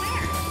Chocobo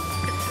Square.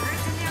 The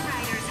birds and their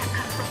riders have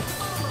come from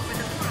all over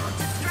the world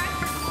to strive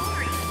for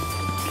glory.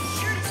 Be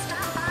sure to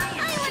stop by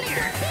and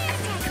cheer as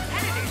these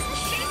competitors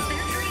chase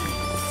their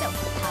dreams. So,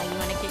 how you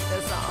wanna kick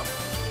this off?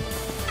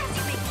 As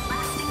you make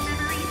lasting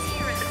memories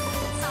here at the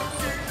Gold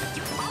Saucer,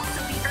 you'll also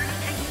be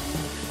earning a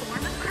unique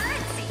form of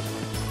currency.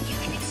 You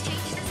can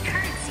exchange this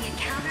currency at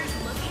counters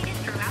located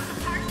throughout the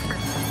park for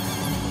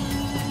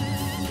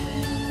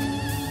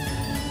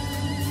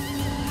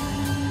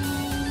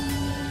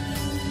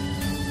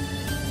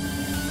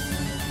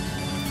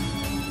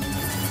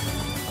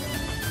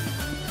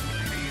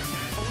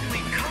Only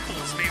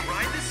couples may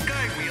ride the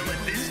Sky Wheel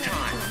at this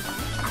time.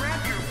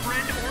 Grab your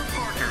friend or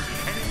partner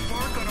and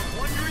embark on a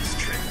wondrous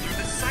trip through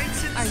the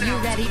sights and Are sounds you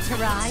ready of the to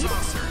Gold ride?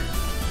 Saucer.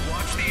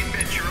 Watch the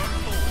adventure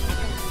unfold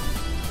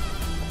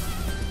before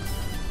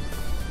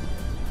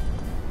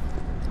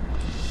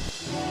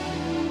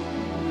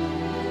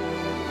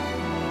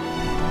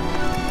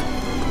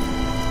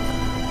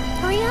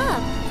Hurry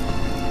up!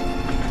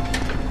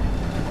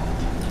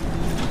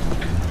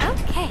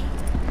 Okay.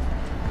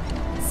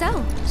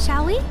 So,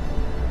 shall we?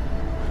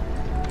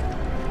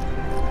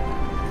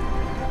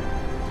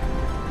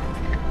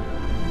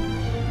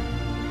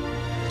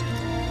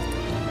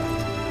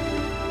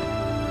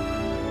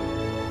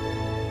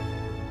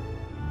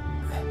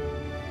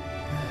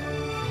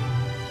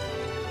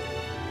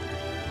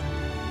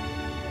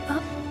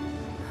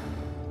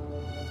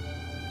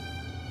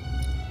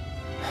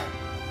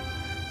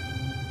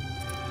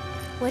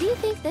 What do you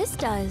think this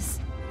does?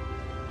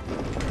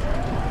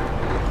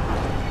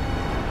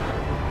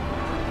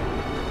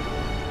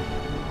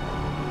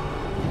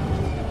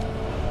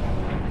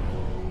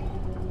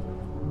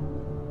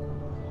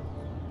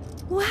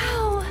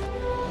 Wow!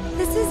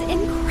 This is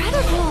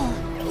incredible!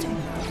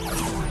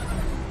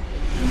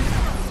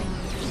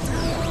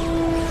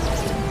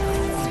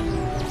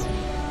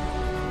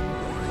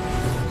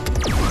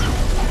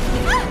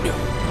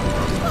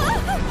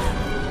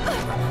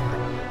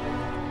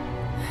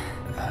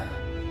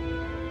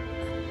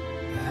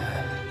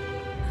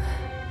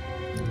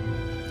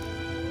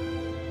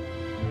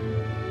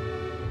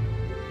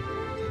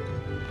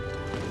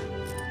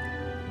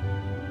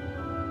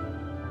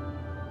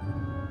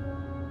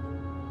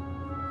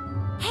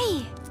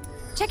 Hey,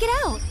 check it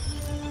out!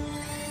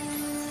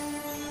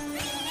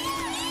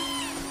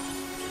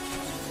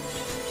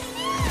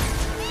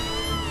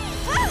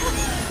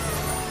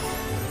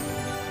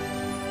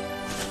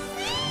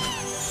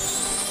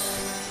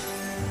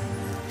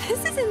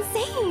 This is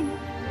insane!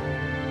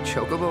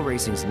 Chocobo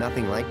racing's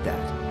nothing like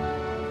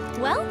that.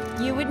 Well,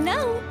 you would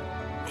know.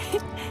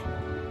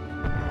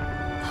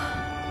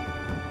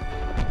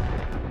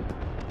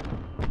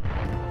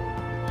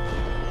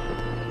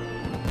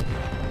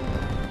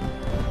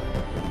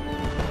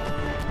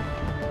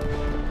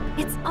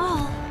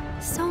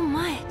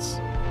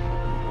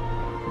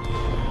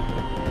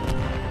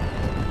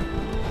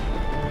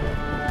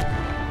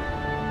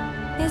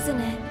 isn't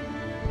it?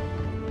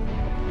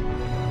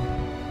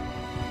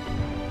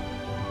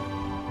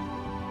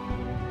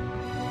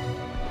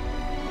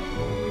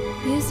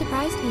 You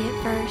surprised me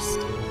at first.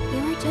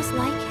 You were just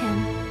like him,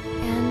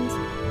 and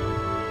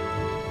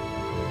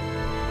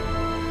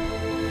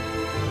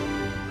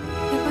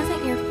it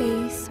wasn't your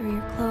face or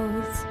your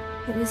clothes.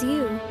 It was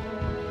you.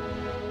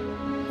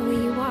 The way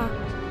you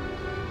walked,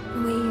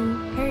 the way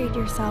you carried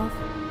yourself.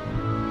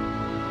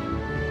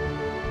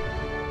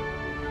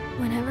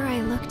 Whenever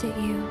I looked at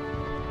you,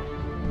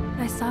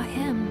 I saw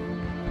him.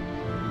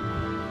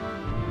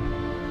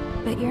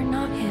 But you're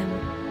not him.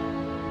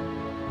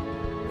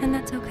 And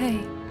that's okay.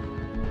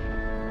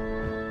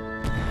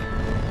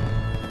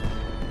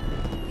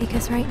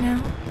 Because right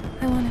now,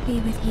 I want to be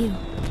with you.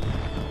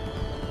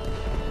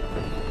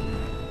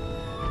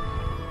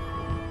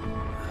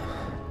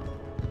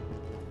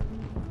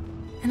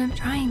 And I'm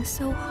trying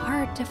so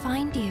hard to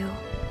find you.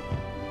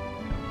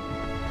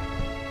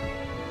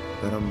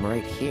 But I'm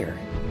right here.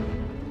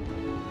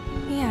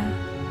 Yeah,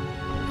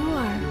 you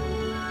are.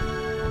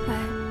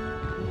 But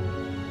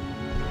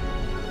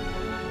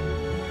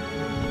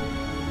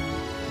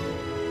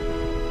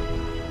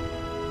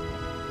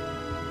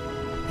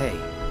hey,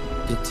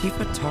 did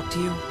Tifa talk to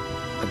you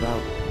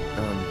about,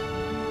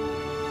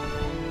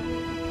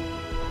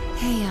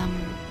 Hey,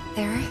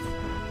 Aerith?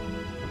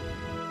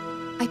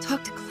 I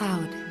talked to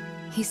Cloud.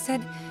 He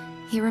said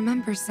he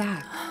remembers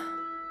Zack.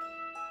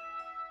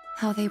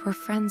 How they were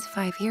friends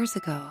 5 years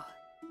ago.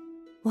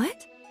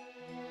 what?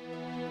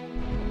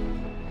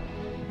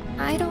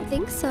 I don't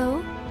think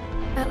so.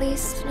 At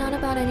least, not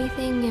about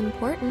anything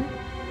important.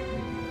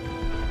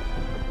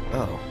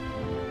 oh.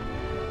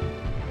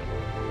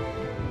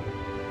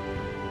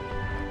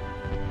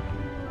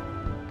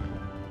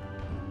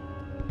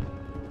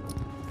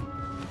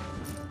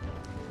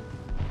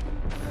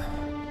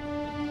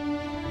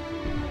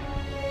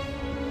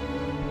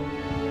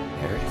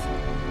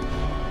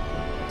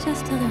 Aerith?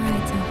 Just till the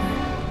ride's over.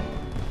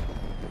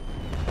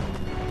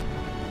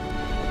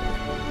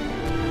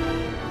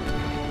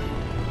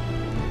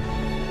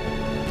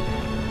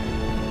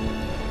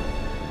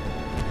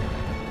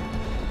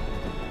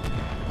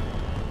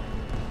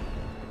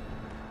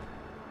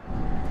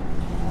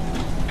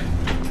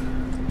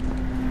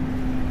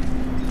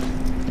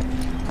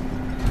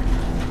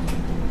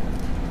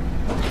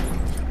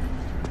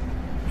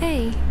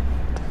 Hey,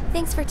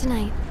 thanks for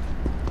tonight.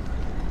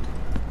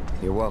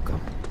 You're welcome.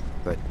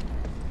 But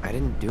I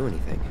didn't do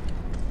anything.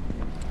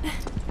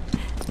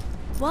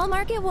 Wall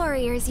Market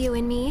Warriors, you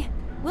and me.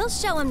 We'll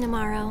show them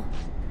tomorrow.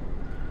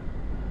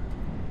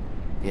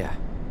 Yeah.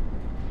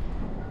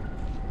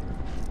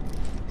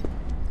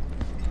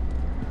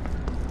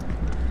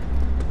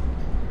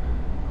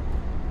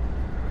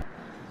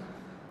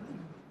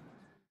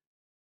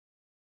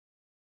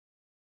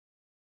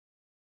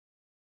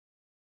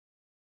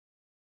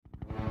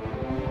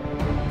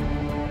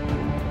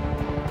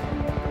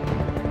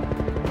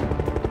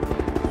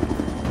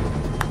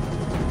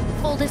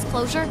 Full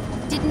disclosure,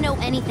 didn't know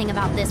anything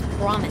about this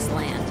promised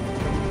land.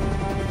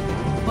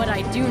 But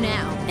I do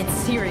now, and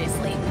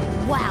seriously,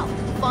 wow,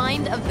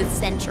 find of the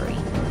century.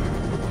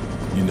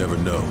 You never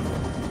know.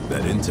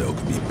 That intel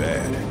could be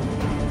bad.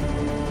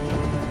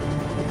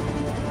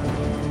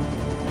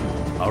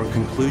 Our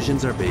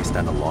conclusions are based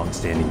on a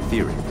long-standing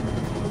theory.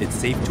 It's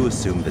safe to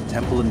assume the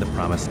temple and the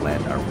Promised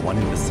Land are one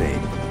and the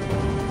same.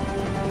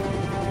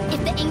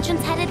 If the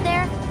ancients headed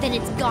there, then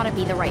it's gotta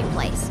be the right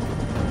place.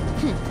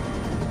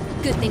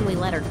 Good thing we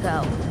let her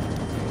go.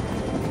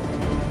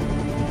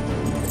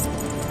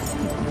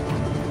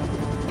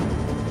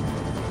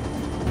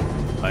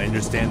 I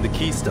understand the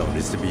Keystone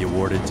is to be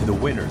awarded to the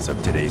winners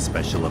of today's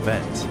special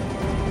event.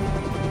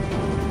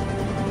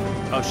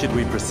 How should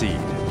we proceed?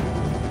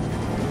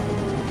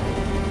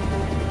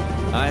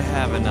 I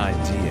have an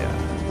idea.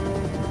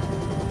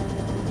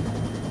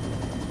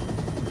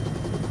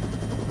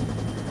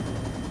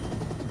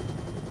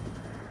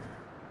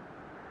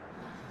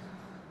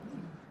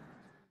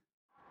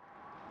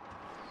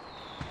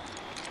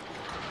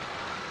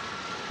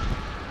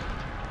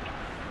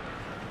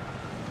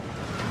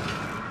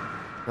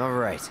 All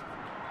right.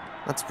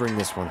 Let's bring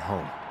this one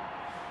home.